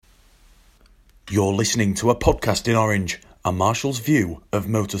You're listening to a podcast in Orange, a Marshall's view of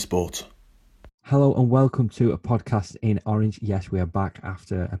motorsport. Hello and welcome to a podcast in Orange. Yes, we are back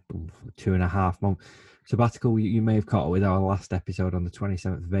after a 2.5 month sabbatical. You may have caught up with our last episode on the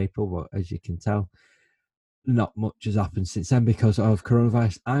 27th of April, but as you can tell, not much has happened since then because of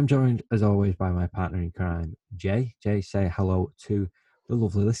coronavirus. I'm joined, as always, by my partner in crime, Jay. Jay, say hello to the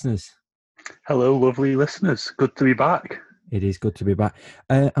lovely listeners. Hello, lovely listeners. Good to be back. It is good to be back.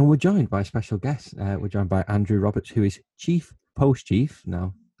 And we're joined by a special guest. We're joined by Andrew Roberts, who is Post Chief.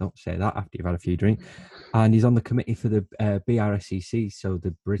 Now, don't say that after you've had a few drinks. And he's on the committee for the BRSCC, so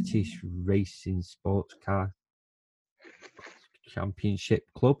the British Racing Sports Car Championship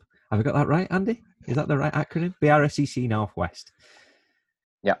Club. Have I got that right, Andy? Is that the right acronym? BRSCC Northwest.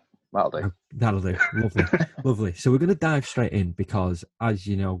 Yeah, that'll do. That'll do. Lovely. Lovely. So we're going to dive straight in because, as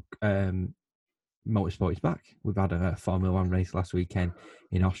you know, motorsport is back. We've had a Formula One race last weekend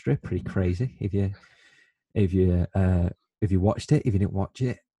in Austria. Pretty crazy. If you watched it, if you didn't watch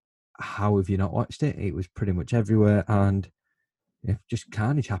it, how have you not watched it? It was pretty much everywhere, and just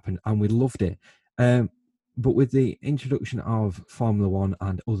carnage happened, and we loved it. But with the introduction of Formula One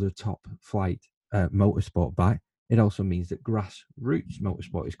and other top flight motorsport back, it also means that grassroots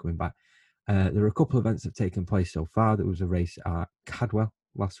motorsport is coming back. There are a couple of events that have taken place so far. There was a race at Cadwell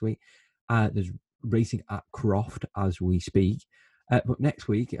last week. There's racing at Croft as we speak. But next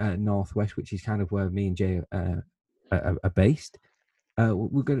week, Northwest, which is kind of where me and Jay are based,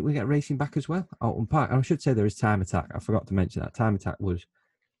 we get racing back as well. Alton Park. And I should say there is Time Attack. I forgot to mention that. Time Attack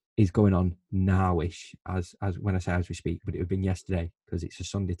is going on now-ish, as when I say as we speak, but it would have been yesterday because it's a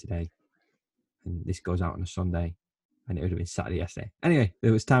Sunday today. And this goes out on a Sunday, and it would have been Saturday yesterday. Anyway,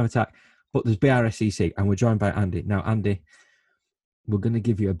 there was Time Attack, but there's BRSCC, and we're joined by Andy. Now, Andy, we're going to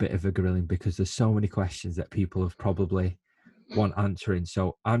give you a bit of a grilling because there's so many questions that people have probably want answering.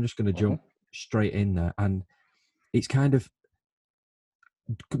 So I'm just going to jump straight in there. And it's kind of,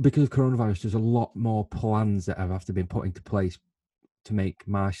 because of coronavirus, there's a lot more plans that have to be put into place to make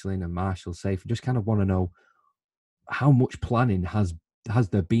marshalling and marshals safe. I just kind of want to know how much planning has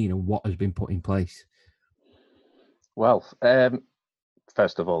there been and what has been put in place? Well,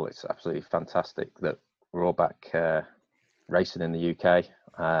 first of all, it's absolutely fantastic that we're all back racing in the UK,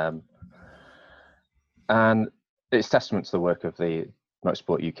 and it's testament to the work of the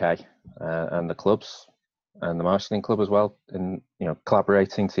Motorsport UK and the clubs and the marshalling club as well, in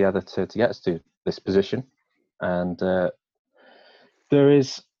collaborating together to get us to this position. And there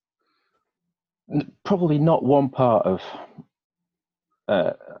is probably not one part of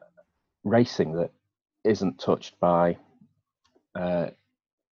racing that isn't touched by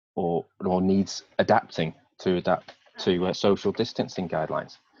or needs adapting to social distancing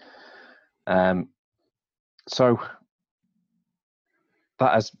guidelines. So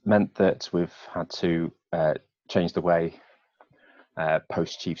that has meant that we've had to change the way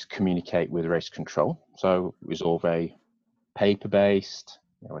post chiefs communicate with race control. So it was all very paper-based.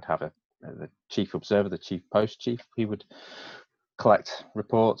 We'd have the chief observer, the chief post chief. He would collect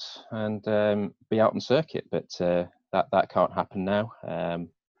reports and be out on circuit, but that can't happen now.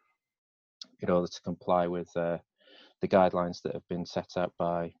 In order to comply with the guidelines that have been set out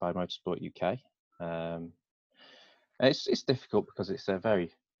by Motorsport UK. It's difficult because it's a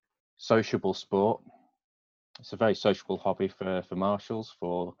very sociable sport. It's a very sociable hobby for marshals,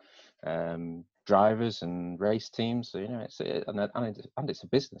 for drivers and race teams. So, it's a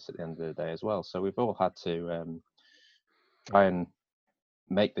business at the end of the day as well. So we've all had to try and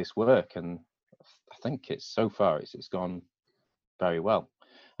make this work, and I think it's gone very well.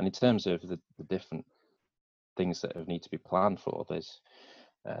 And in terms of the different things that need to be planned for, there's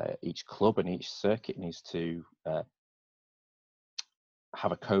each club and each circuit needs to have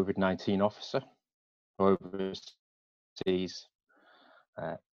a COVID-19 officer who oversees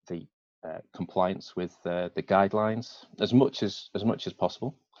the compliance with the guidelines as much as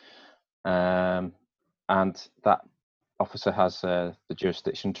possible, and that officer has the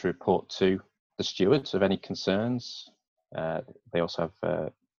jurisdiction to report to the stewards of any concerns. They also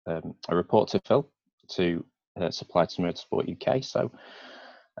have a report to fill to supply to Motorsport UK. So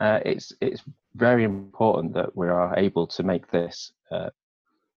it's very important that we are able to make this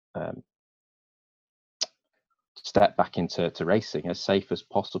step back into racing as safe as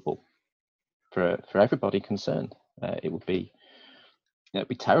possible for everybody concerned. It'd be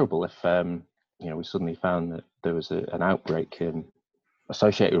terrible if we suddenly found that there was an outbreak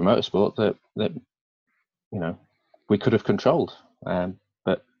associated with motorsport that we could have controlled.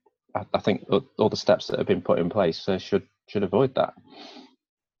 But I think all the steps that have been put in place should avoid that.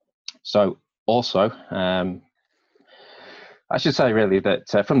 So also, I should say really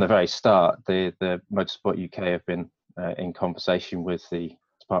that from the very start, the Motorsport UK have been in conversation with the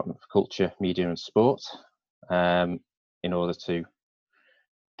Department for Culture, Media and Sport in order to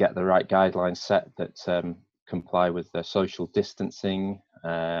get the right guidelines set that comply with the social distancing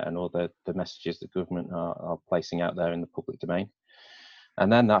and all the messages that government are placing out there in the public domain. And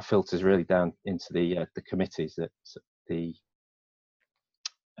then that filters really down into the committees that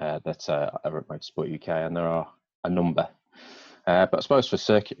are at Motorsport UK, and there are a number. But I suppose for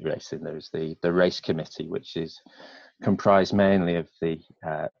circuit racing, there's the race committee, which is comprised mainly of the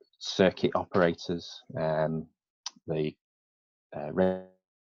circuit operators, the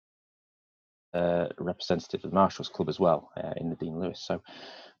representative of the Marshals Club as well in the Dean Lewis. So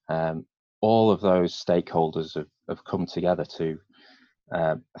all of those stakeholders have come together to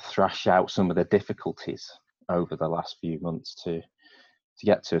thrash out some of the difficulties over the last few months to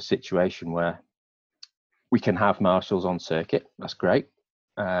get to a situation where we can have marshals on circuit. That's great.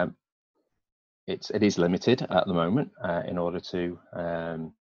 It is limited at the moment in order to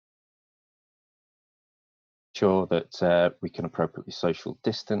ensure that we can appropriately social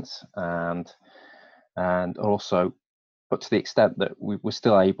distance and also, but to the extent that we're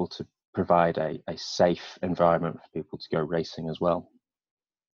still able to provide a safe environment for people to go racing as well.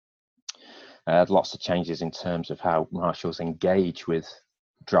 Lots of changes in terms of how marshals engage with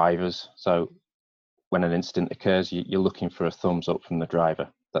drivers. So when an incident occurs, you're looking for a thumbs up from the driver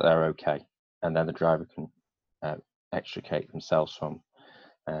that they're okay, and then the driver can extricate themselves from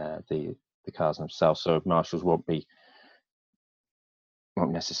the cars themselves. So marshals won't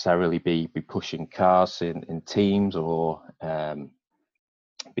necessarily be pushing cars in teams or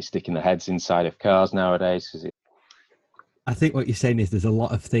be sticking their heads inside of cars nowadays. I think what you're saying is there's a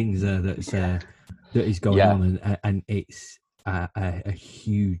lot of things there that is going on, and it's a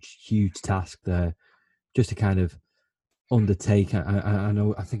huge task there just to kind of undertake. I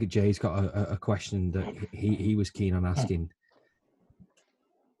know. I think Jay's got a question that he was keen on asking.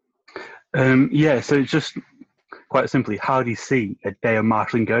 So it's just quite simply, how do you see a day of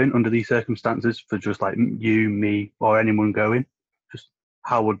marshalling going under these circumstances for just like you, me, or anyone going? Just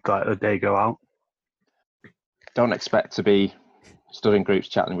how would that a day go out? Don't expect to be stood in groups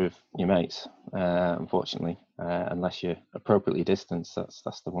chatting with your mates, unfortunately, unless you're appropriately distanced.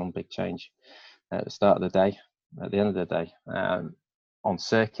 That's the one big change at the start of the day. At the end of the day, on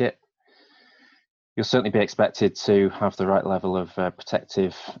circuit, you'll certainly be expected to have the right level of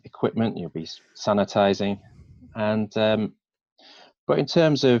protective equipment. You'll be sanitizing, and but in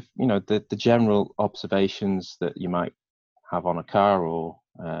terms of the general observations that you might have on a car, or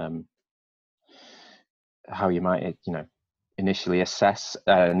how you might initially assess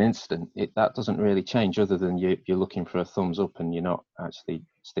an incident, that doesn't really change, other than you're looking for a thumbs up and you're not actually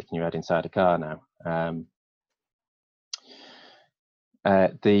sticking your head inside a car now.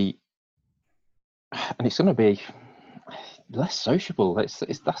 And it's going to be less sociable. That's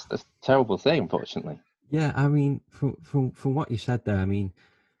the terrible thing, unfortunately. Yeah, I mean, from what you said there, I mean,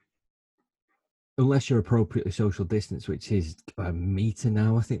 unless you're appropriately social distance, which is a metre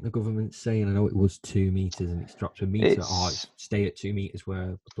now, I think the government's saying. I know it was 2 meters and it's dropped to a metre. Stay at 2 meters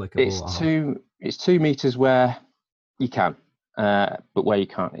where applicable. It's 2 meters where you can, but where you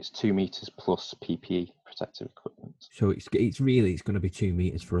can't, it's 2 meters plus PPE, protective equipment. So it's going to be 2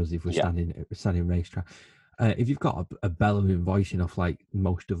 meters for us if we're standing racetrack. If you've got a bellowing voice enough, like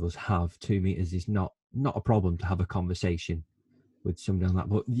most of us have, 2 meters is not a problem to have a conversation with somebody on that.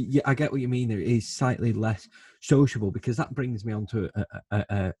 But yeah, I get what you mean. There is slightly less sociable, because that brings me on to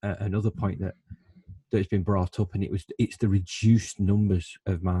another point that's been brought up, and it's the reduced numbers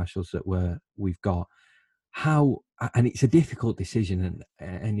of marshals that we've got. And it's a difficult decision,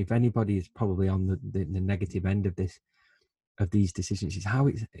 and if anybody is probably on the negative end of these decisions, is how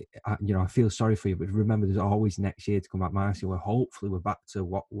it's, I feel sorry for you, but remember, there's always next year to come back marshal, where hopefully we're back to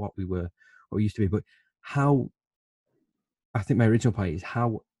what we used to be. But how, I think my original point is,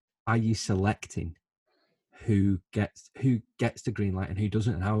 how are you selecting who gets the green light and who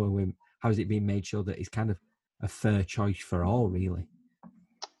doesn't, and how is it being made sure that it's kind of a fair choice for all, really?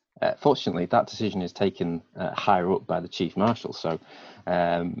 Fortunately, that decision is taken higher up by the Chief Marshal. So,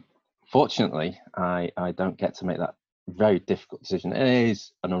 fortunately, I don't get to make that very difficult decision. It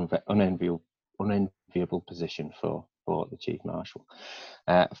is an unenviable position for the Chief Marshal.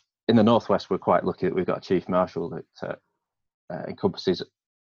 In the Northwest, we're quite lucky that we've got a Chief Marshal that encompasses,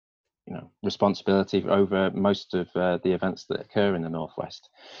 responsibility over most of the events that occur in the Northwest.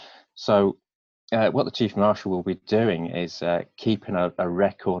 So what the Chief Marshal will be doing is keeping a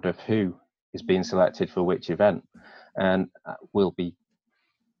record of who is being selected for which event, and will be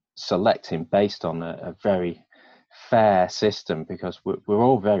selecting based on a very fair system, because we're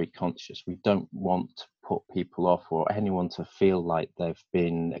all very conscious. We don't want to put people off or anyone to feel like they've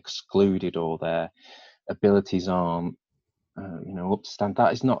been excluded or their abilities aren't up to stand.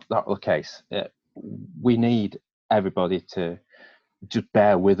 That is not the case. We need everybody to just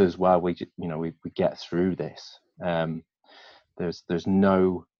bear with us while we get through this. There's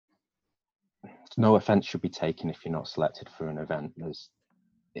no offense should be taken if you're not selected for an event.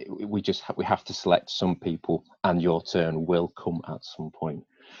 We have to select some people, and your turn will come at some point.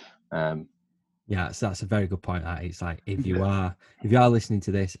 Yeah, so that's a very good point. That it's like if you are listening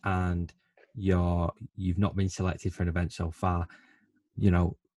to this and you've not been selected for an event so far,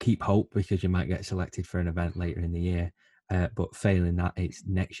 keep hope, because you might get selected for an event later in the year. But failing that, it's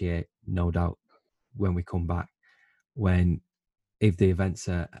next year, no doubt, when we come back, if the events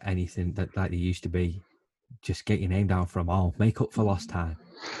are anything that like they used to be, just get your name down for them all. Make up for lost time.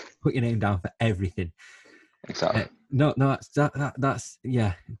 Put your name down for everything. Exactly. No, that's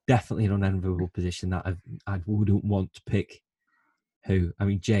definitely an unenviable position that I wouldn't want to pick. Who? I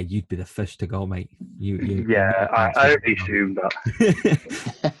mean, Jay, you'd be the first to go, mate. I already assumed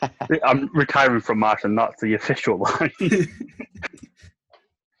that. I'm retiring from Martin. That's the official line.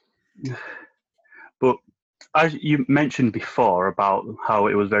 But as you mentioned before about how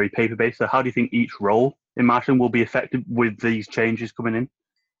it was very paper-based, so how do you think each role in marshalling will be affected with these changes coming in?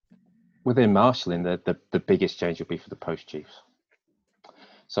 Within marshalling, the biggest change will be for the post chiefs.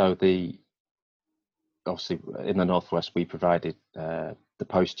 So obviously in the Northwest, we provided the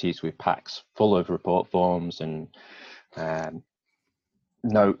post chiefs with packs full of report forms and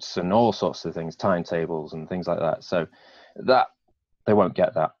notes and all sorts of things, timetables and things like that. So that they won't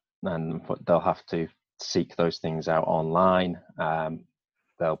get that, and they'll have to seek those things out online.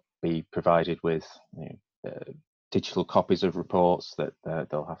 They'll be provided with digital copies of reports that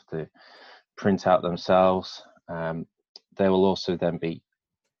they'll have to print out themselves. They will also then be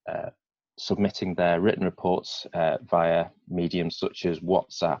submitting their written reports via mediums such as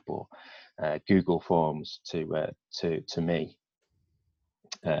WhatsApp or Google Forms to me.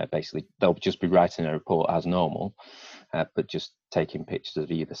 Basically, they'll just be writing a report as normal, but just taking pictures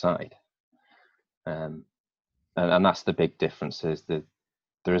of either side. And that's the big difference, is that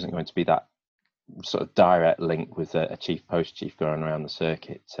there isn't going to be that sort of direct link with a chief post chief going around the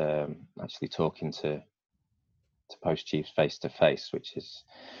circuit, actually talking to post chiefs face to face, which is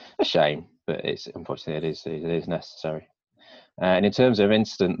a shame, but unfortunately it is necessary. And in terms of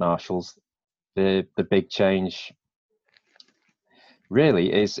incident marshals, the big change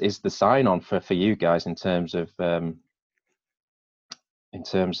really is the sign on for you guys in terms of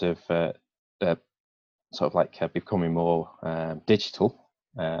sort of like becoming more digital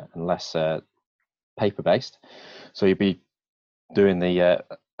and less paper based. So you'll be doing the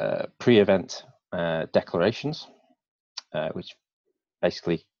pre-event declarations, which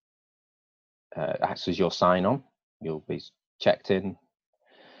basically acts as your sign on. You'll be checked in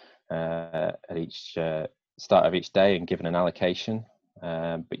at each start of each day and given an allocation,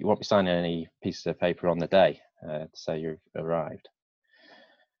 but you won't be signing any pieces of paper on the day to say you've arrived.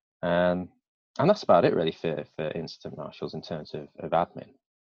 And that's about it really for incident marshals in terms of admin.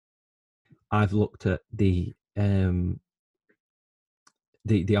 I've looked at the online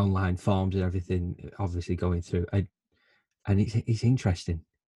forms and everything, obviously going through, and it's interesting.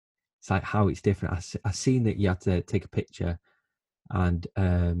 It's like how it's different. I've seen that you have to take a picture and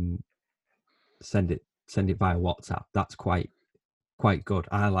send it via WhatsApp. That's quite good.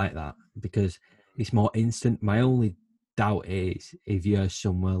 I like that because it's more instant. My only doubt is if you're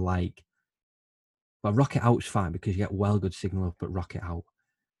somewhere like, well, Rocket Out's fine because you get well good signal up at Rocket Out,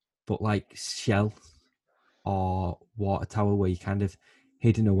 but like Shell or Water Tower where you're kind of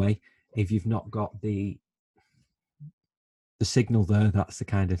hidden away, if you've not got the signal there, that's the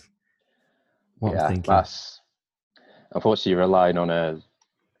kind of what I'm thinking. That's unfortunately you're relying on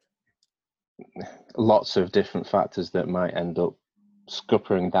lots of different factors that might end up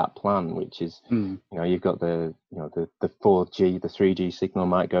scuppering that plan, which is you've got the 4G, the 3G signal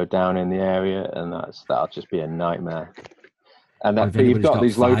might go down in the area, and that'll just be a nightmare. And that you've got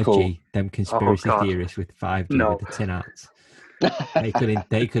these 5G, local them conspiracy theorists with 5G with the tin hats. they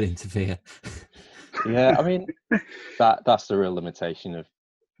could interfere. Yeah, I mean that's the real limitation of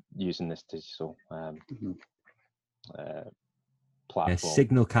using this digital platform. Yeah,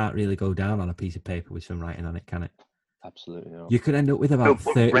 signal can't really go down on a piece of paper with some writing on it, can it? Absolutely not. You could end up with about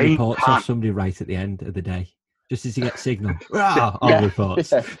 30 reports off somebody right at the end of the day, just as you get signal. All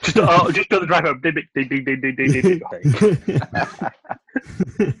reports. Yeah. Just go the drive up. Ding, ding, ding, ding, ding, ding.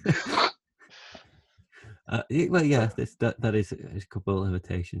 Well, yeah, that is a couple of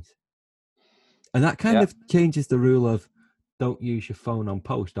limitations. And that kind Yeah. of changes the rule of don't use your phone on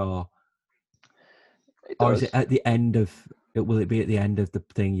post, or is it at the end of it? Will it be at the end of the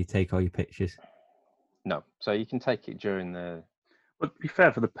thing you take all your pictures? No, so you can take it during the But to be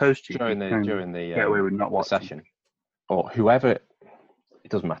fair, for the post, you during can the get away with not watching. session, or whoever. It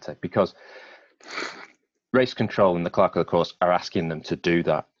doesn't matter, because race control and the clerk of the course are asking them to do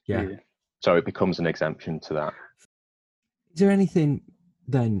that. Yeah. So it becomes an exemption to that. Is there anything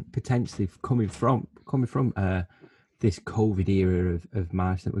then potentially coming from this COVID era of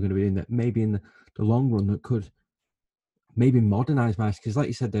march that we're going to be in, that maybe in the long run that could maybe modernise march? Because like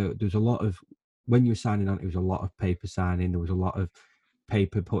you said, there was a lot of, when you were signing on, it was a lot of paper signing. There was a lot of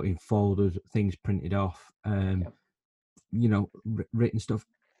paper put in folders, things printed off, written stuff.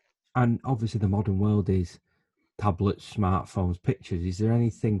 And obviously the modern world is tablets, smartphones, pictures. Is there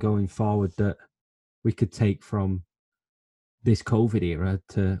anything going forward that we could take from this COVID era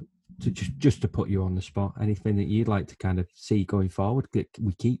to just to put you on the spot? Anything that you'd like to kind of see going forward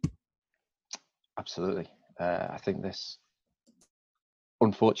we keep? Absolutely. I think this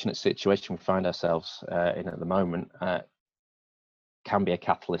unfortunate situation we find ourselves in at the moment can be a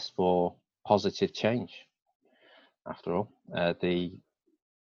catalyst for positive change. After all,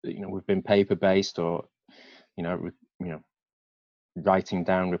 we've been paper based, or writing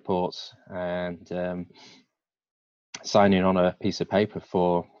down reports and signing on a piece of paper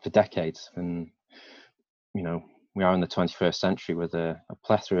for decades, and we are in the 21st century with a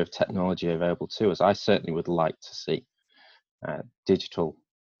plethora of technology available to us. I certainly would like to see digital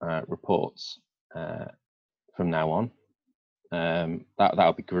reports from now on. That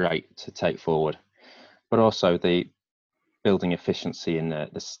would be great to take forward, but also the building efficiency in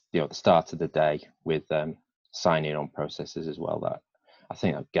the start of the day with signing on processes as well. That I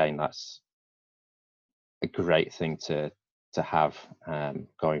think again that's a great thing to have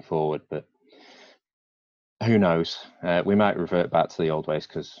going forward. But who knows? We might revert back to the old ways,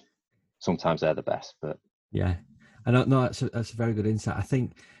 because sometimes they're the best. But yeah, I don't know. That's a very good insight. I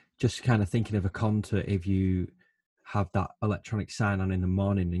think just kind of thinking of a contour, if you have that electronic sign on in the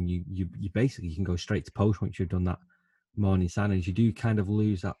morning, and you basically can go straight to post once you've done that morning signage, you do kind of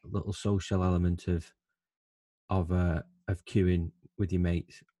lose that little social element of queuing with your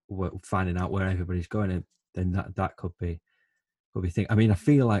mates, finding out where everybody's going, and then that could be thing. I mean, I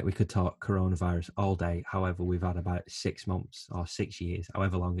feel like we could talk coronavirus all day. However, we've had about 6 months or 6 years,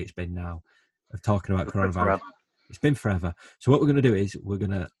 however long it's been now, of talking about coronavirus. It's been forever. So what we're going to do is we're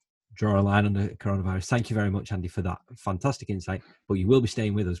going to draw a line on the coronavirus. Thank you very much, Andy, for that fantastic insight. But you will be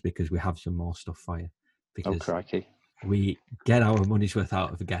staying with us because we have some more stuff for you. Because crikey. We get our money's worth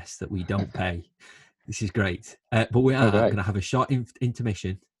out of a guest that we don't pay. This is great. But we are going to have a short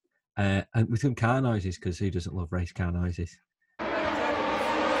intermission and with some car noises, because who doesn't love race car noises?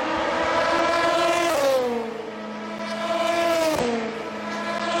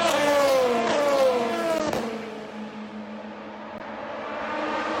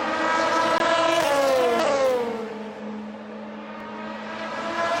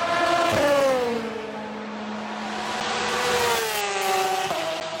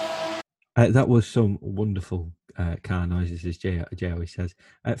 That was some wonderful car noises, as Jay always says,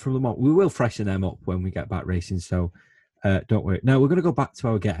 from Le Mans. We will freshen them up when we get back racing, so don't worry. Now, we're going to go back to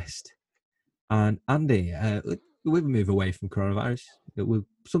our guest. And Andy, we'll move away from coronavirus. It will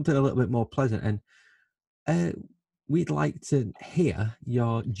something a little bit more pleasant. And we'd like to hear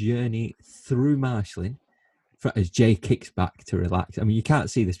your journey through marshalling as Jay kicks back to relax. I mean, you can't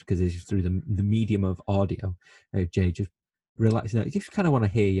see this because it's through the medium of audio. Jay just relaxing out. You just kind of want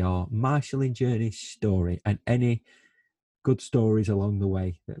to hear your marshalling journey story and any good stories along the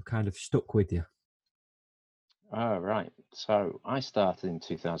way that have kind of stuck with you. Oh, right. So I started in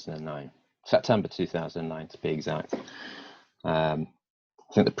 2009, September 2009 to be exact. I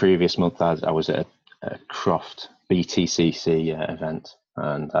think the previous month I was at a Croft BTCC event,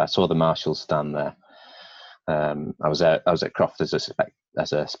 and I saw the marshals stand there. I was at Croft as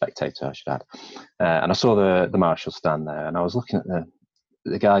a spectator, I should add, and I saw the marshals stand there, and I was looking at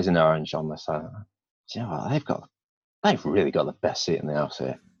the guys in orange on the side. You know what, they've really got the best seat in the house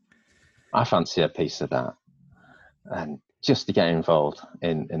here. I fancy a piece of that, and just to get involved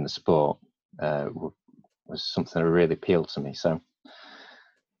in the sport was something that really appealed to me. So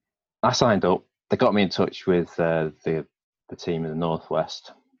I signed up. They got me in touch with the team in the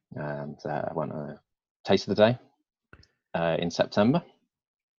Northwest, and I went on a taste of the day in September.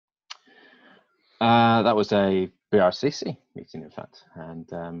 That was a BRCC meeting, in fact, and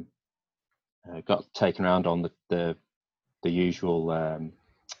got taken around on the usual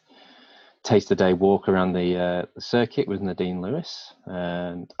taste the day walk around the circuit with Nadine Lewis,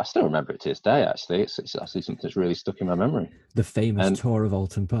 and I still remember it to this day. Actually, it's actually something that's really stuck in my memory. The famous tour of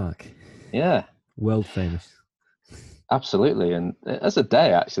Alton Park. Yeah, world famous. Absolutely, and as a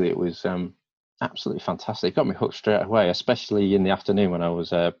day, actually, it was absolutely fantastic. It got me hooked straight away, especially in the afternoon when I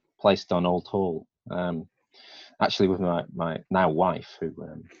was placed on Old Hall. Actually, with my now wife, who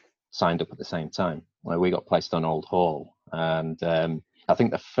signed up at the same time, we got placed on Old Hall, and I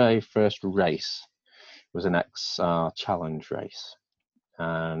think the very first race was an XR Challenge race,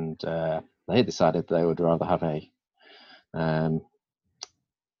 and they decided they would rather have a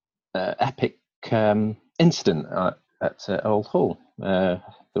epic incident at Old Hall. There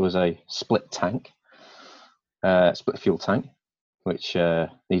was a split fuel tank, which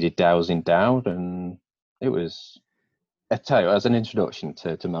needed dousing down, and it was. I tell you, as an introduction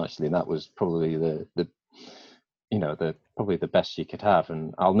to marshalling, that was probably probably the best you could have,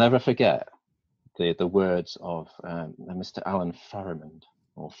 and I'll never forget the words of Mr. Alan Farrimond,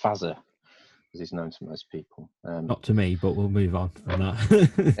 or Fazzer, as he's known to most people. Not to me, but we'll move on from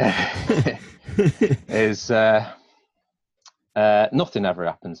that. Is nothing ever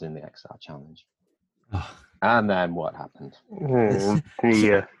happens in the XR Challenge. Oh. And then what happened?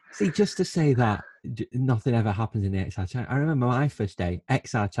 See, just to say that nothing ever happens in the XR Challenge. I remember my first day,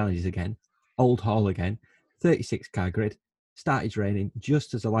 XR Challenges again, Old Hall again, 36 car grid, started raining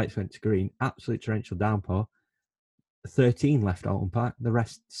just as the lights went to green, absolute torrential downpour. 13 left Alton Park, the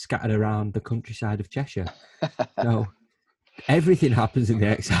rest scattered around the countryside of Cheshire. So everything happens in the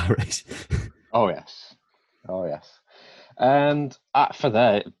XR race. Oh yes. And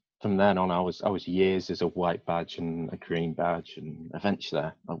from then on, I was years as a white badge and a green badge, and eventually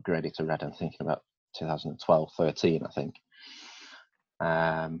I upgraded to red. I'm thinking about 2012, 13, I think.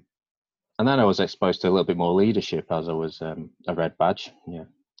 And then I was exposed to a little bit more leadership as I was a red badge. Yeah,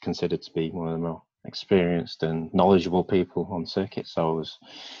 considered to be one of the more experienced and knowledgeable people on circuit. So I was,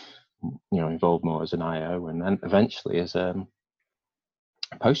 involved more as an IO, and then eventually as a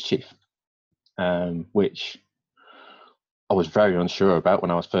post chief, which I was very unsure about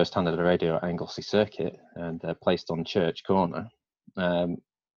when I was first handed a radio at Anglesey Circuit and placed on Church Corner. But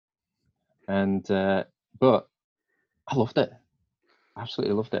I loved it.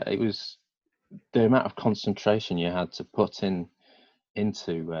 Absolutely loved it. It was the amount of concentration you had to put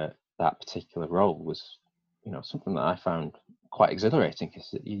into that particular role was, something that I found quite exhilarating,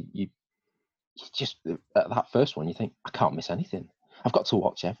 because you just, at that first one, you think, I can't miss anything. I've got to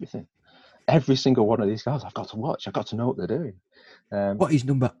watch everything. Every single one of these guys I've got to watch. I've got to know what they're doing. What is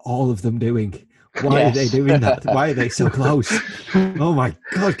all of them doing? Why are they doing that? Why are they so close? Oh my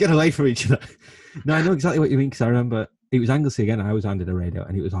God, get away from each other. No, I know exactly what you mean, because I remember it was Anglesey again. I was handed a radio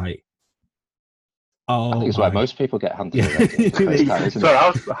and it was like, I think it's why most people get handed a radio. Sorry, I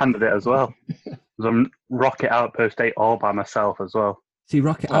was handed it as well. I'm Rocket Outpost 8 all by myself as well. See,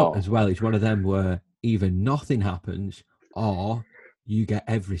 Rocket Out as well is one of them where either nothing happens or you get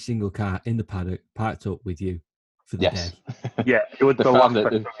every single car in the paddock parked up with you for the day. Yeah, it would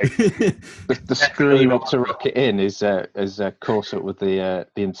the screen up to Rocket In is course up with the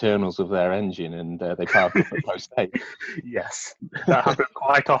internals of their engine, and they park up at post 8. Yes, that happens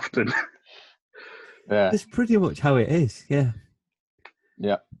quite often. Yeah, that's pretty much how it is. Yeah.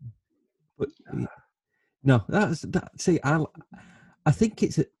 But no, that's that. See, I think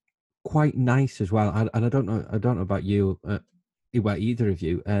it's quite nice as well. And I don't know about you, about either of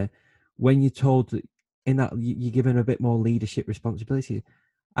you. When you're told that in that you're given a bit more leadership responsibility,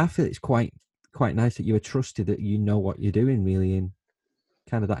 I feel it's quite nice that you are trusted, that you know what you're doing really in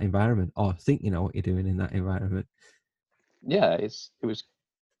kind of that environment, or think you know what you're doing in that environment. Yeah, it was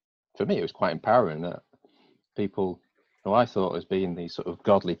for me. It was quite empowering that people who I thought as being these sort of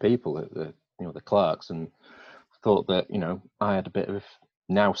godly people, the clerks, and thought that I had a bit of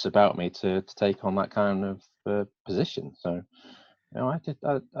nous about me to take on that kind of position. So I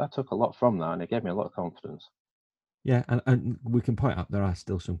took a lot from that, and it gave me a lot of confidence. Yeah, and we can point out there are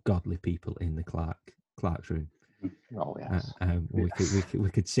still some godly people in the Clark's room. Oh yes. We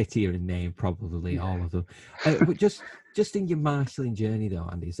could sit here and name probably all of them. But just in your marshalling journey though,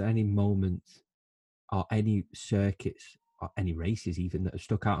 Andy, is there any moments or any circuits or any races even that have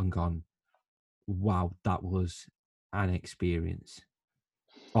stuck out and gone, wow, that was an experience?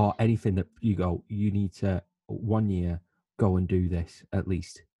 Or anything that you go, you need to 1 year go and do this at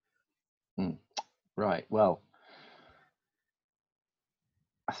least? Right. Well,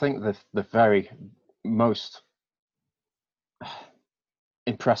 I think the very most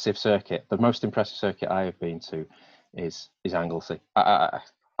impressive circuit I have been to is Anglesey. I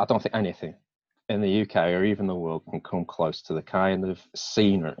don't think anything in the UK or even the world can come close to the kind of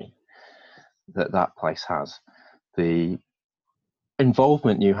scenery that place has, the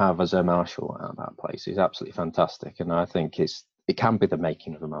involvement you have as a marshal at that place is absolutely fantastic, and I think it can be the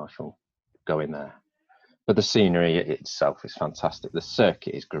making of a marshal going there. But the scenery itself is fantastic. The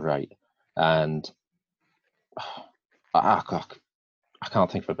circuit is great, and I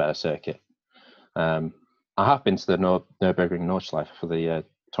can't think of a better circuit. I have been to the Nürburgring Nordschleife for the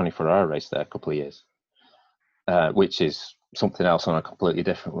 24-hour race there a couple of years, which is something else on a completely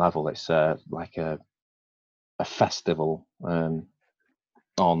different level. It's like a festival on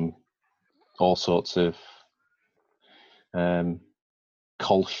all sorts of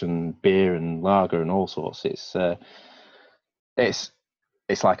Kolsch and beer and lager and all sorts. It's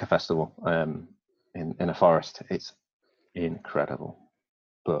like a festival in a forest. It's incredible.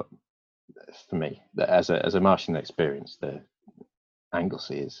 But for me, as a marshalling experience, the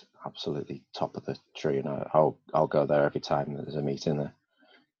Anglesey is absolutely top of the tree, and I'll go there every time there's a meeting there.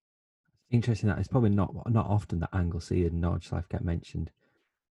 Interesting that it's probably not often that Anglesey and Nordschleife get mentioned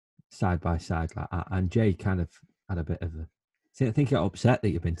side by side like that. And Jay kind of had a bit of a. See, I think you're upset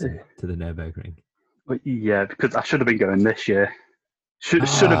that you've been to the Nürburgring. Well, yeah, because I should have been going this year. Should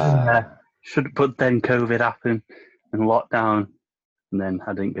have been there. But then COVID happened and lockdown, and then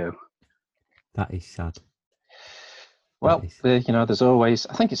I didn't go. That is sad. Well, there's always.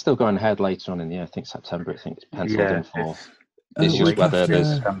 I think it's still going ahead later on in the year. I think September. I think it's penciled in for. It's just whether there's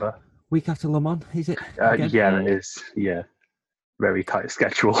September. Week after Le Mans, is it? Yeah, it is. Yeah, very tight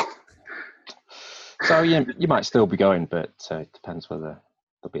schedule. So you might still be going, but it depends whether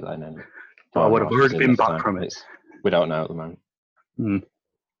they'll be letting any. I would have already been back from it. We don't know at the moment.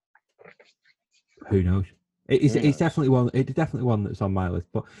 Who knows? It's definitely one. It's definitely one that's on my list.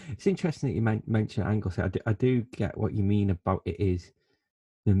 But it's interesting that you mentioned Anglesey. I do get what you mean about it is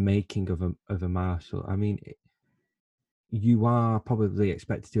the making of a marshal. I mean, you are probably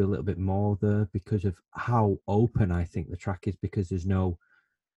expected to do a little bit more there because of how open I think the track is. Because there's no,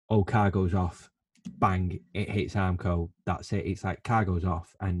 car goes off, bang, it hits Armco. That's it. It's like car goes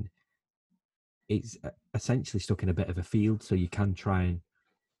off, and it's essentially stuck in a bit of a field, so you can try and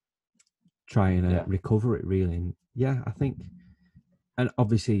recover it really. And yeah, I think, and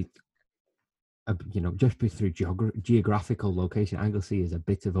obviously, just through geographical location, Anglesey is a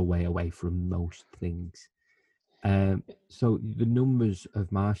bit of a way away from most things. So the numbers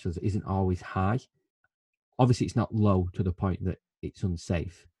of marshals isn't always high. Obviously, it's not low to the point that it's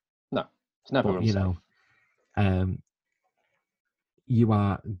unsafe. No, it's never unsafe. You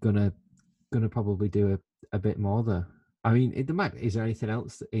are gonna probably do a bit more there. I mean, is there anything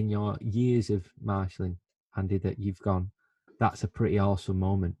else in your years of marshalling, Andy, that you've gone, that's a pretty awesome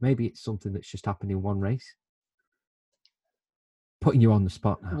moment? Maybe it's something that's just happened in one race. Putting you on the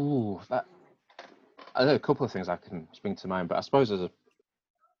spot now. Ooh, I know a couple of things I can spring to mind, but I suppose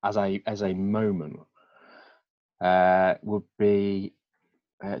as a moment would be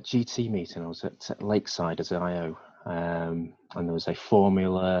a GT meeting. I was at Lakeside as an IO, and there was a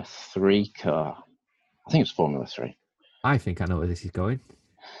Formula 3 car. I think it was Formula 3. I think I know where this is going.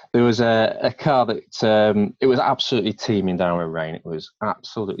 There was a car that it was absolutely teeming down with rain. It was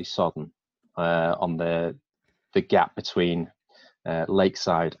absolutely sodden on the gap between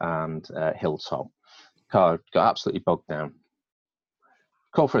Lakeside and Hilltop. Car got absolutely bogged down.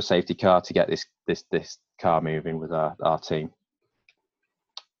 Called for a safety car to get this car moving with our team.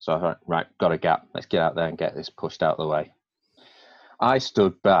 So I thought, right, got a gap. Let's get out there and get this pushed out of the way. I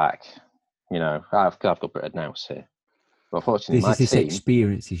stood back. I've got a bit of nous here. But unfortunately, this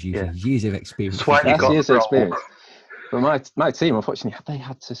experience is using years of experience. That's years of experience. But my team, unfortunately, they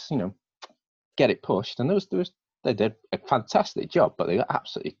had to, get it pushed, and they did a fantastic job, but they got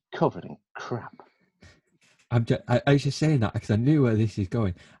absolutely covered in crap. I was just saying that because I knew where this is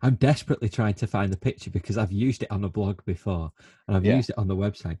going. I'm desperately trying to find the picture because I've used it on the blog before, and I've used it on the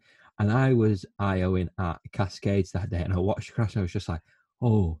website. And I was IOing at Cascades that day, and I watched the crash, and I was just like,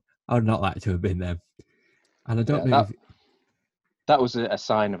 "Oh, I would not like to have been them." And I don't know if that was a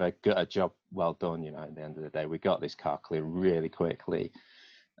sign of a job well done. At the end of the day, we got this car clear really quickly,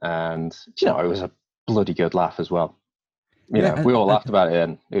 and it was a bloody good laugh as well. We all laughed about it,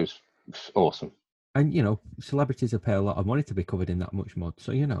 and it was awesome. And celebrities have paid a lot of money to be covered in that much mud,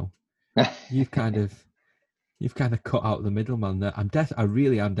 so you've kind of cut out the middleman there. I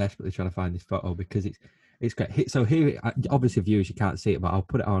really am desperately trying to find this photo because it's great. So here, obviously viewers, you can't see it, but I'll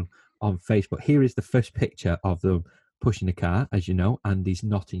put it on Facebook. Here is the first picture of them pushing the car, as you know, and he's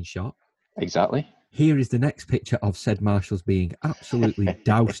not in shot. Exactly. Here is the next picture of said marshals being absolutely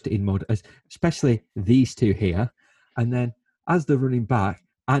doused in mud, especially these two here. And then as they're running back,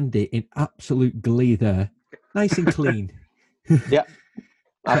 Andy in absolute glee there, nice and clean. Yeah,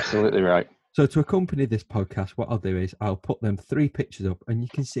 absolutely right. So to accompany this podcast, what I'll do is I'll put them 3 pictures up, and you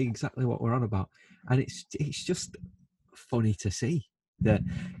can see exactly what we're on about. And it's just funny to see that.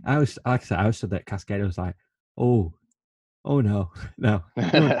 I was, like I said, I was stood at Cascade. I was like, oh no.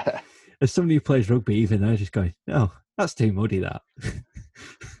 As somebody who plays rugby, even I was just going, no, that's too muddy. That.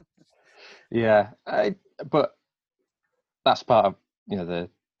 Yeah, but that's part of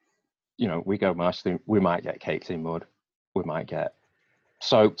we go marshalling. We might get caked in mud. We might get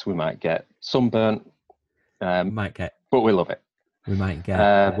soaked. We might get sunburnt. But we love it. We might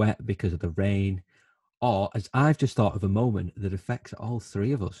get wet because of the rain, or as I've just thought of a moment that affects all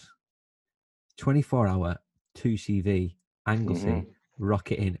 3 of us. 24-hour 2CV Anglesey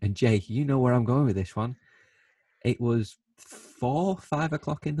rocket in, and Jay, you know where I'm going with this one. It was 4-5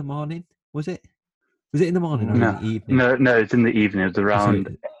 o'clock in the morning. Was it? Was it in the morning or in the evening? No, it's in the evening. It was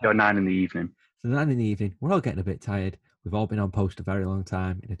around 9 in the evening. So 9 in the evening. We're all getting a bit tired. We've all been on post a very long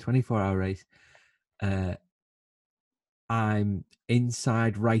time in a 24-hour race. I'm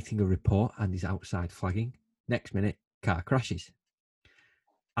inside writing a report, and he's outside flagging. Next minute, car crashes.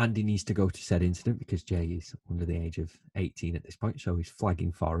 Andy needs to go to said incident because Jay is under the age of 18 at this point, so he's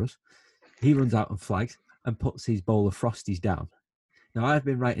flagging for us. He runs out and flags and puts his bowl of Frosties down. Now, I've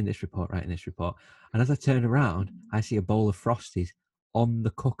been writing this report, and as I turn around, I see a bowl of Frosties on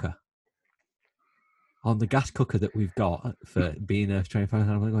the cooker, on the gas cooker that we've got for being Earth 25.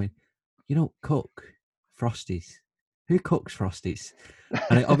 And I'm going, you don't cook Frosties. Who cooks Frosties?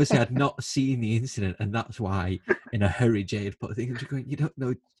 And I obviously had not seen the incident, and that's why, in a hurry, Jay had put a thing. I'm just going, you don't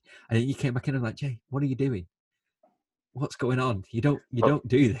know. And then you came back in and I'm like, Jay, what are you doing? What's going on? You don't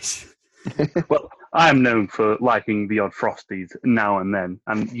do this. Well, I'm known for liking the odd Frosties now and then,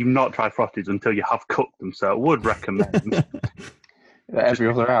 and you've not tried Frosties until you have cooked them, so I would recommend. Every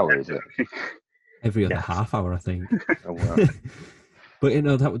other hour, is it? Every other half hour, I think. Oh, wow. But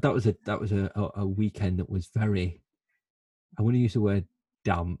that was a weekend that was very, I want to use the word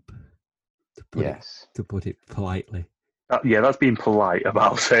damp to put it politely. That's being polite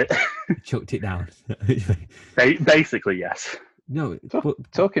about it. Chucked it down. Basically, yes. No,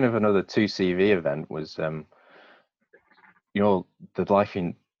 talking of another 2CV event was, the Life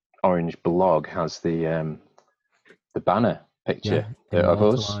in Orange blog has the banner picture of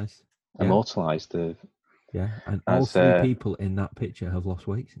us immortalised. And all 3 people in that picture have lost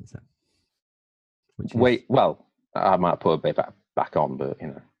weight since then. Well, I might put a bit back on, but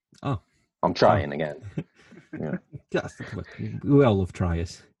I'm trying again. Yeah. We all love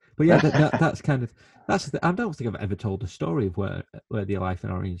tryers. But yeah, that's kind of I don't think I've ever told a story of where the Life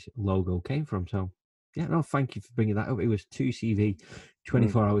in Orange logo came from. So yeah, no, thank you for bringing that up. It was 2CV,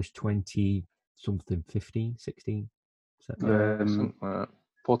 24 hours, 20 something, 15, 16,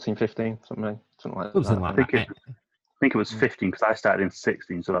 14, 15, something like that. I think it was 15 because I started in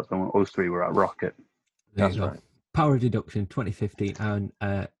 16, so that's when us 3 were at Rocket. That's right. Power Deduction 2015, and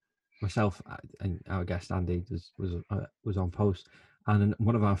myself and our guest Andy was on post, and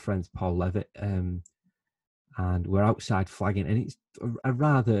one of our friends Paul Levitt, and we're outside flagging, and it's a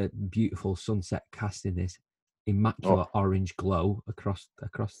rather beautiful sunset casting this immaculate orange glow across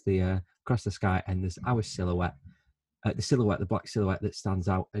the sky, and there's our silhouette. The black silhouette that stands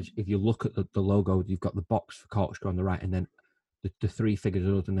out. If you look at the logo, you've got the box for Corkscrew on the right, and then the 3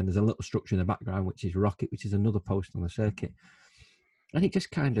 figures, and then there's a little structure in the background, which is Rocket, which is another post on the circuit. And it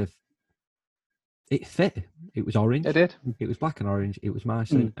just kind of, it fit. It was orange. It did. It was black and orange. It was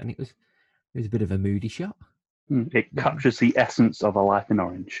Marston, and it was a bit of a moody shot. It captures the essence of a Life in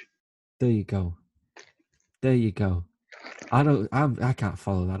Orange. There you go. I can't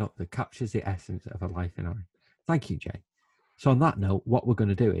follow that up. It captures the essence of a Life in Orange. Thank you, Jay. So on that note, what we're going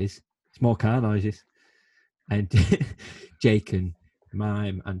to do is it's more car noises, and Jay can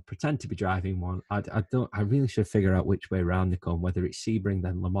mime and pretend to be driving one. I really should figure out which way around they come, whether it's Sebring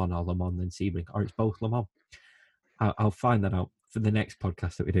then Le Mans, or Le Mans then Sebring, or it's both Le Mans. I'll find that out for the next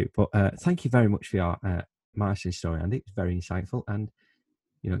podcast that we do. But thank you very much for your Martian story, Andy. It was very insightful, and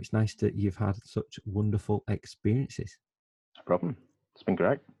it's nice that you've had such wonderful experiences. No problem. It's been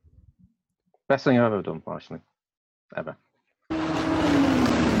great. Best thing I've ever done, actually. Ever.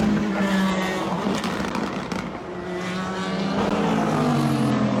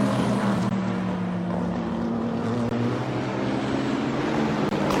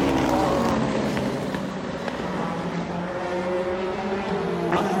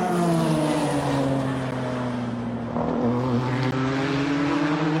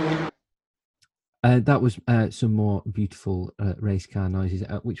 That was some more beautiful race car noises,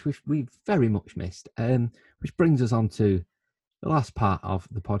 which we've very much missed. Which brings us on to the last part of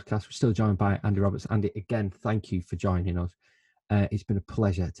the podcast. We're still joined by Andy Roberts. Andy, again, thank you for joining us. It's been a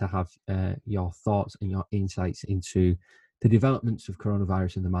pleasure to have your thoughts and your insights into the developments of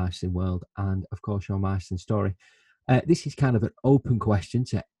coronavirus in the marshalling world, and of course your marshalling story. This is kind of an open question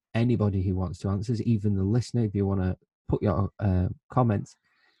to anybody who wants to answer, even the listener, if you want to put your comments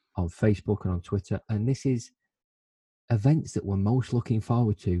on Facebook and on Twitter. And this is events that we're most looking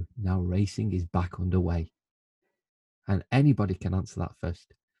forward to now racing is back underway. And anybody can answer that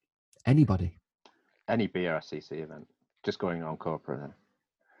first. Anybody. Any BRCC event, just going on corporate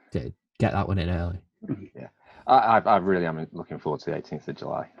then. Get that one in early. Yeah, I really am looking forward to the 18th of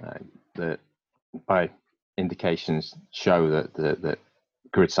July. By indications show that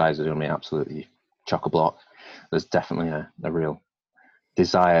grid size is going to be absolutely chock-a-block. There's definitely a real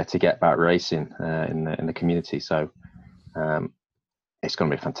desire to get back racing in the community. So it's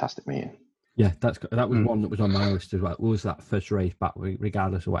going to be a fantastic meeting. Yeah, that was one that was on my list as well. It was that first race back,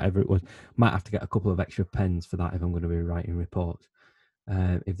 regardless of whatever it was. Might have to get a couple of extra pens for that if I'm going to be writing reports.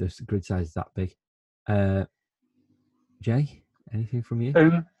 If the grid size is that big. Jay, anything from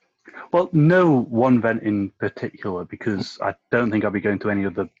you? Well, no one event in particular, because I don't think I'll be going to any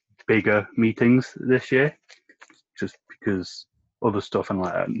of the bigger meetings this year, just because other stuff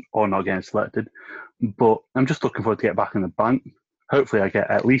and or not getting selected. But I'm just looking forward to get back in the bank. Hopefully I get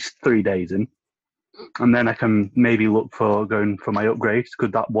at least 3 days in, and then I can maybe look for going for my upgrades,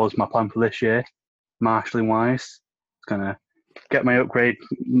 because that was my plan for this year, marshalling wise. It's gonna get my upgrade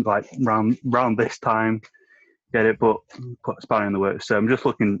like round this time, get it, but put a spanner in the works. So I'm just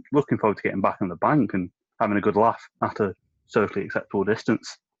looking forward to getting back in the bank and having a good laugh after socially acceptable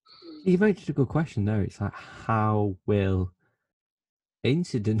distance. You mentioned a good question there. It's like, how will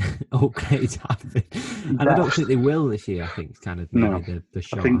incident upgrades happen? And I don't think they will this year. I think it's kind of the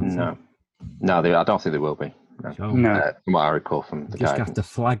short answer. No, I don't think they will be. No. So, from what I recall from the just guidance. have to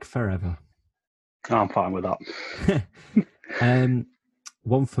flag forever. I'm fine with that.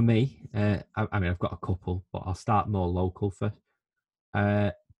 One for me. I mean, I've got a couple, but I'll start more local first.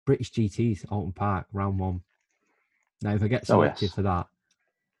 British GTs, Alton Park, round 1. Now, if I get selected for that,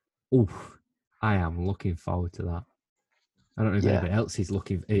 I am looking forward to that. I don't know if anybody else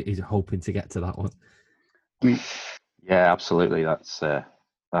is hoping to get to that one. Yeah, absolutely.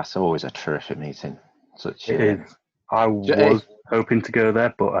 That's always a terrific meeting. It is. I was hoping to go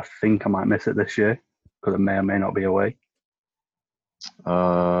there, but I think I might miss it this year because I may or may not be away.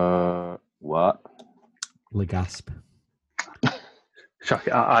 What? Legasp.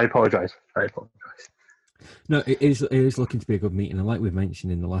 Shocking. I apologise. No, it is looking to be a good meeting, and like we've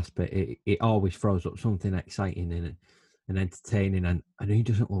mentioned in the last bit, it always throws up something exciting in it and entertaining. And I know he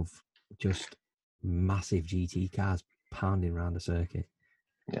doesn't love just massive GT cars pounding around the circuit.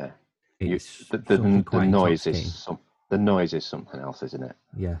 Yeah, the noise is something else, isn't it?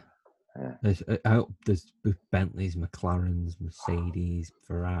 Yeah. There's Bentleys, McLarens, Mercedes,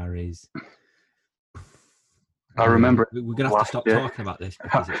 Ferraris. I remember. We're going to have to stop talking about this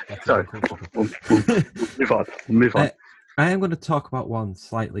because it's getting uncomfortable. We'll move on. I am going to talk about one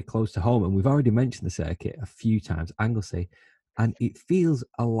slightly close to home, and we've already mentioned the circuit a few times, Anglesey, and it feels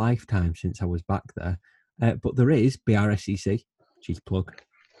a lifetime since I was back there. But there is BRSCC, cheeky plug,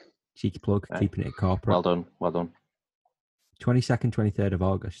 keeping it corporate. Well done. 22nd, 23rd of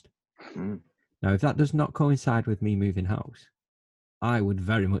August. Now, if that does not coincide with me moving house, I would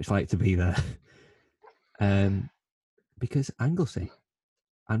very much like to be there. Because Anglesey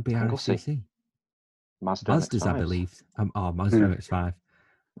and BRSCC. Mazda's, I believe. Mazda MX-5.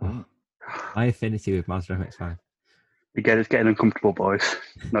 My affinity with Mazda MX-5. It's getting uncomfortable, boys.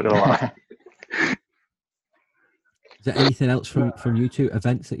 Not going to lie. Is there anything else from you two?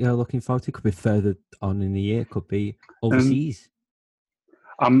 Events that you're looking forward to? Could be further on in the year. Could be overseas.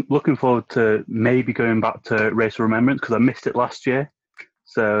 I'm looking forward to maybe going back to Race of Remembrance because I missed it last year.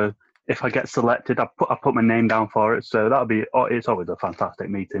 So if I get selected, I put my name down for it. So it's always a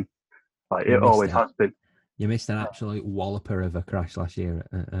fantastic meeting. Like it always has been. You missed an absolute walloper of a crash last year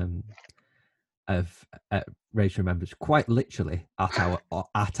at Race Remembrance, quite literally at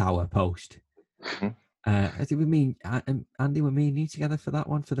our post. Andy, were me and you together for that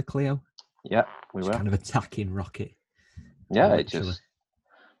one for the Clio? Yeah, we were. Kind of attacking Rocket. Yeah, it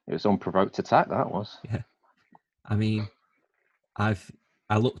was unprovoked attack. That was. Yeah, I mean, I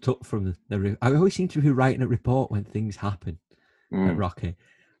looked up from I always seem to be writing a report when things happen at Rocket,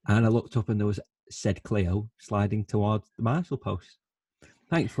 and I looked up and there was said Clio sliding towards the Marshall post.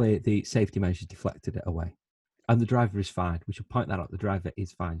 Thankfully, the safety measures deflected it away, and the driver is fine. We should point that out. The driver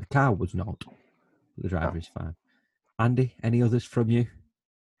is fine. The car was not, but the driver is fine. Andy, any others from you?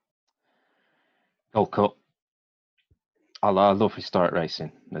 Gold Cup. I love historic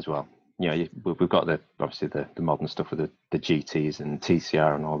racing as well. we've got obviously the modern stuff with the GTs and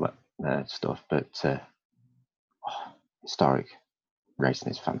TCR and all that stuff, but historic racing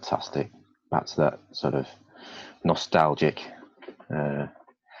is fantastic. Back to that sort of nostalgic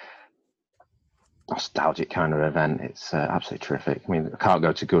kind of event. It's absolutely terrific. I mean, I can't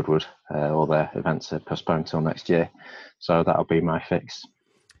go to Goodwood. All their events are postponed till next year, so that'll be my fix.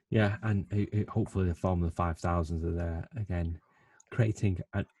 Yeah, and hopefully the Formula 5000s are there again, creating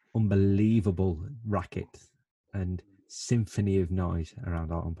an unbelievable racket and symphony of noise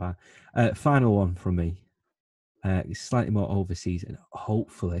around Alton Park. Final one from me, slightly more overseas, and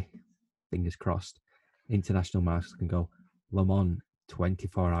hopefully, fingers crossed, international markets can go Le Mans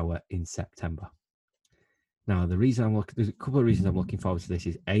 24-hour in September. Now, there's a couple of reasons I'm looking forward to this.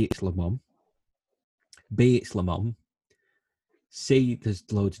 Is A, it's Le Mans. B, it's Le Mans. C, there's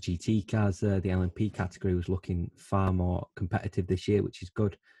loads of GT cars there. The LMP category was looking far more competitive this year, which is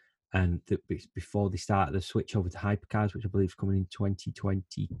good. And before they start the switch over to hypercars, which I believe is coming in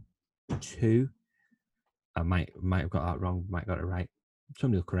 2022. I might have got that wrong, might have got it right.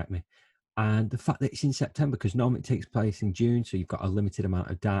 Somebody will correct me. And the fact that it's in September, because normally it takes place in June, so you've got a limited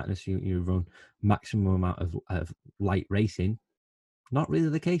amount of darkness, you run maximum amount of light racing. Not really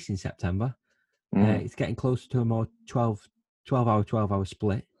the case in September. It's getting closer to a more 12-hour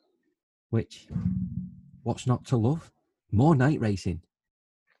split, which, what's not to love? More night racing.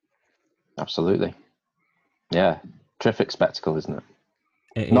 Absolutely. Yeah, terrific spectacle, isn't it?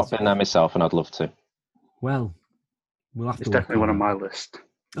 It Not is. been there myself, and I'd love to. Well, we'll have to. It's definitely one on my list.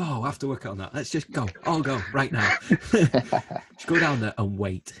 Oh, we'll have to work on that. Let's just go. I'll go right now. Just go down there and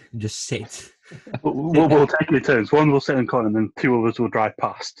wait and just sit. We'll take it in turns. One will sit in corner, and then two of us will drive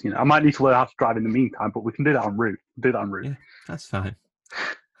past. I might need to learn how to drive in the meantime, but we can do that en route. Yeah, that's fine.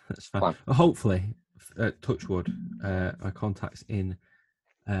 That's fine. Well, hopefully, touchwood, my contacts in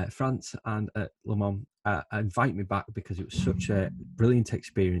France and at Le Mans invite me back, because it was such a brilliant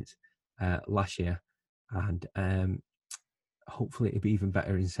experience last year, and hopefully it'll be even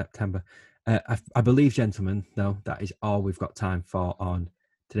better in September. I believe, gentlemen, though, that is all we've got time for on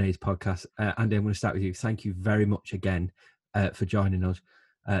today's podcast. Andy, I'm going to start with you. Thank you very much again for joining us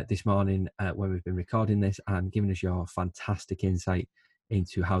this morning when we've been recording this and giving us your fantastic insight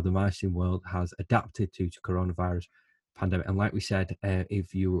into how the racing world has adapted to coronavirus pandemic. And like we said,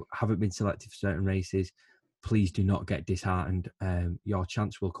 if you haven't been selected for certain races, please do not get disheartened. Your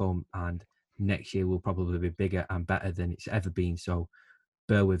chance will come, and next year will probably be bigger and better than it's ever been. So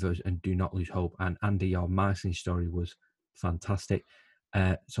bear with us and do not lose hope. And Andy, your marketing story was fantastic.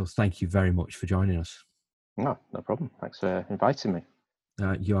 So thank you very much for joining us. No problem. Thanks for inviting me.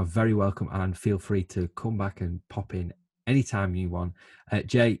 You are very welcome, and feel free to come back and pop in anytime you want.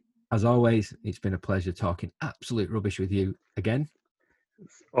 Jay, as always, it's been a pleasure talking absolute rubbish with you again.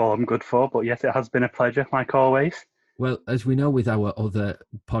 That's all I'm good for, but yes, it has been a pleasure, like always. Well, as we know with our other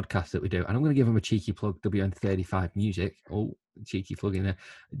podcasts that we do, and I'm going to give them a cheeky plug, WN35 Music. Oh, cheeky plug in there.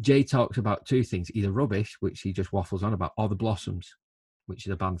 Jay talks about two things, either rubbish, which he just waffles on about, or The Blossoms, which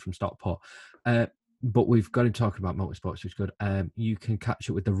is a band from Stockport. But we've got him talking about motorsports, which is good. You can catch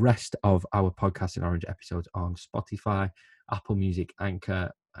up with the rest of our Podcast in Orange episodes on Spotify, Apple Music,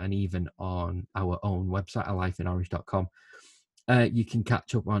 Anchor, and even on our own website, alifeinorange.com. You can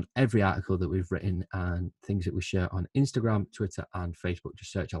catch up on every article that we've written and things that we share on Instagram, Twitter, and Facebook.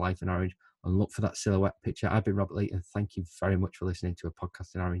 Just search A Life in Orange and look for that silhouette picture. I've been Robert Lee, and thank you very much for listening to A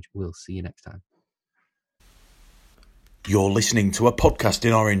Podcast in Orange. We'll see you next time. You're listening to A Podcast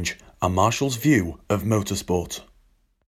in Orange, a Marshall's view of motorsport.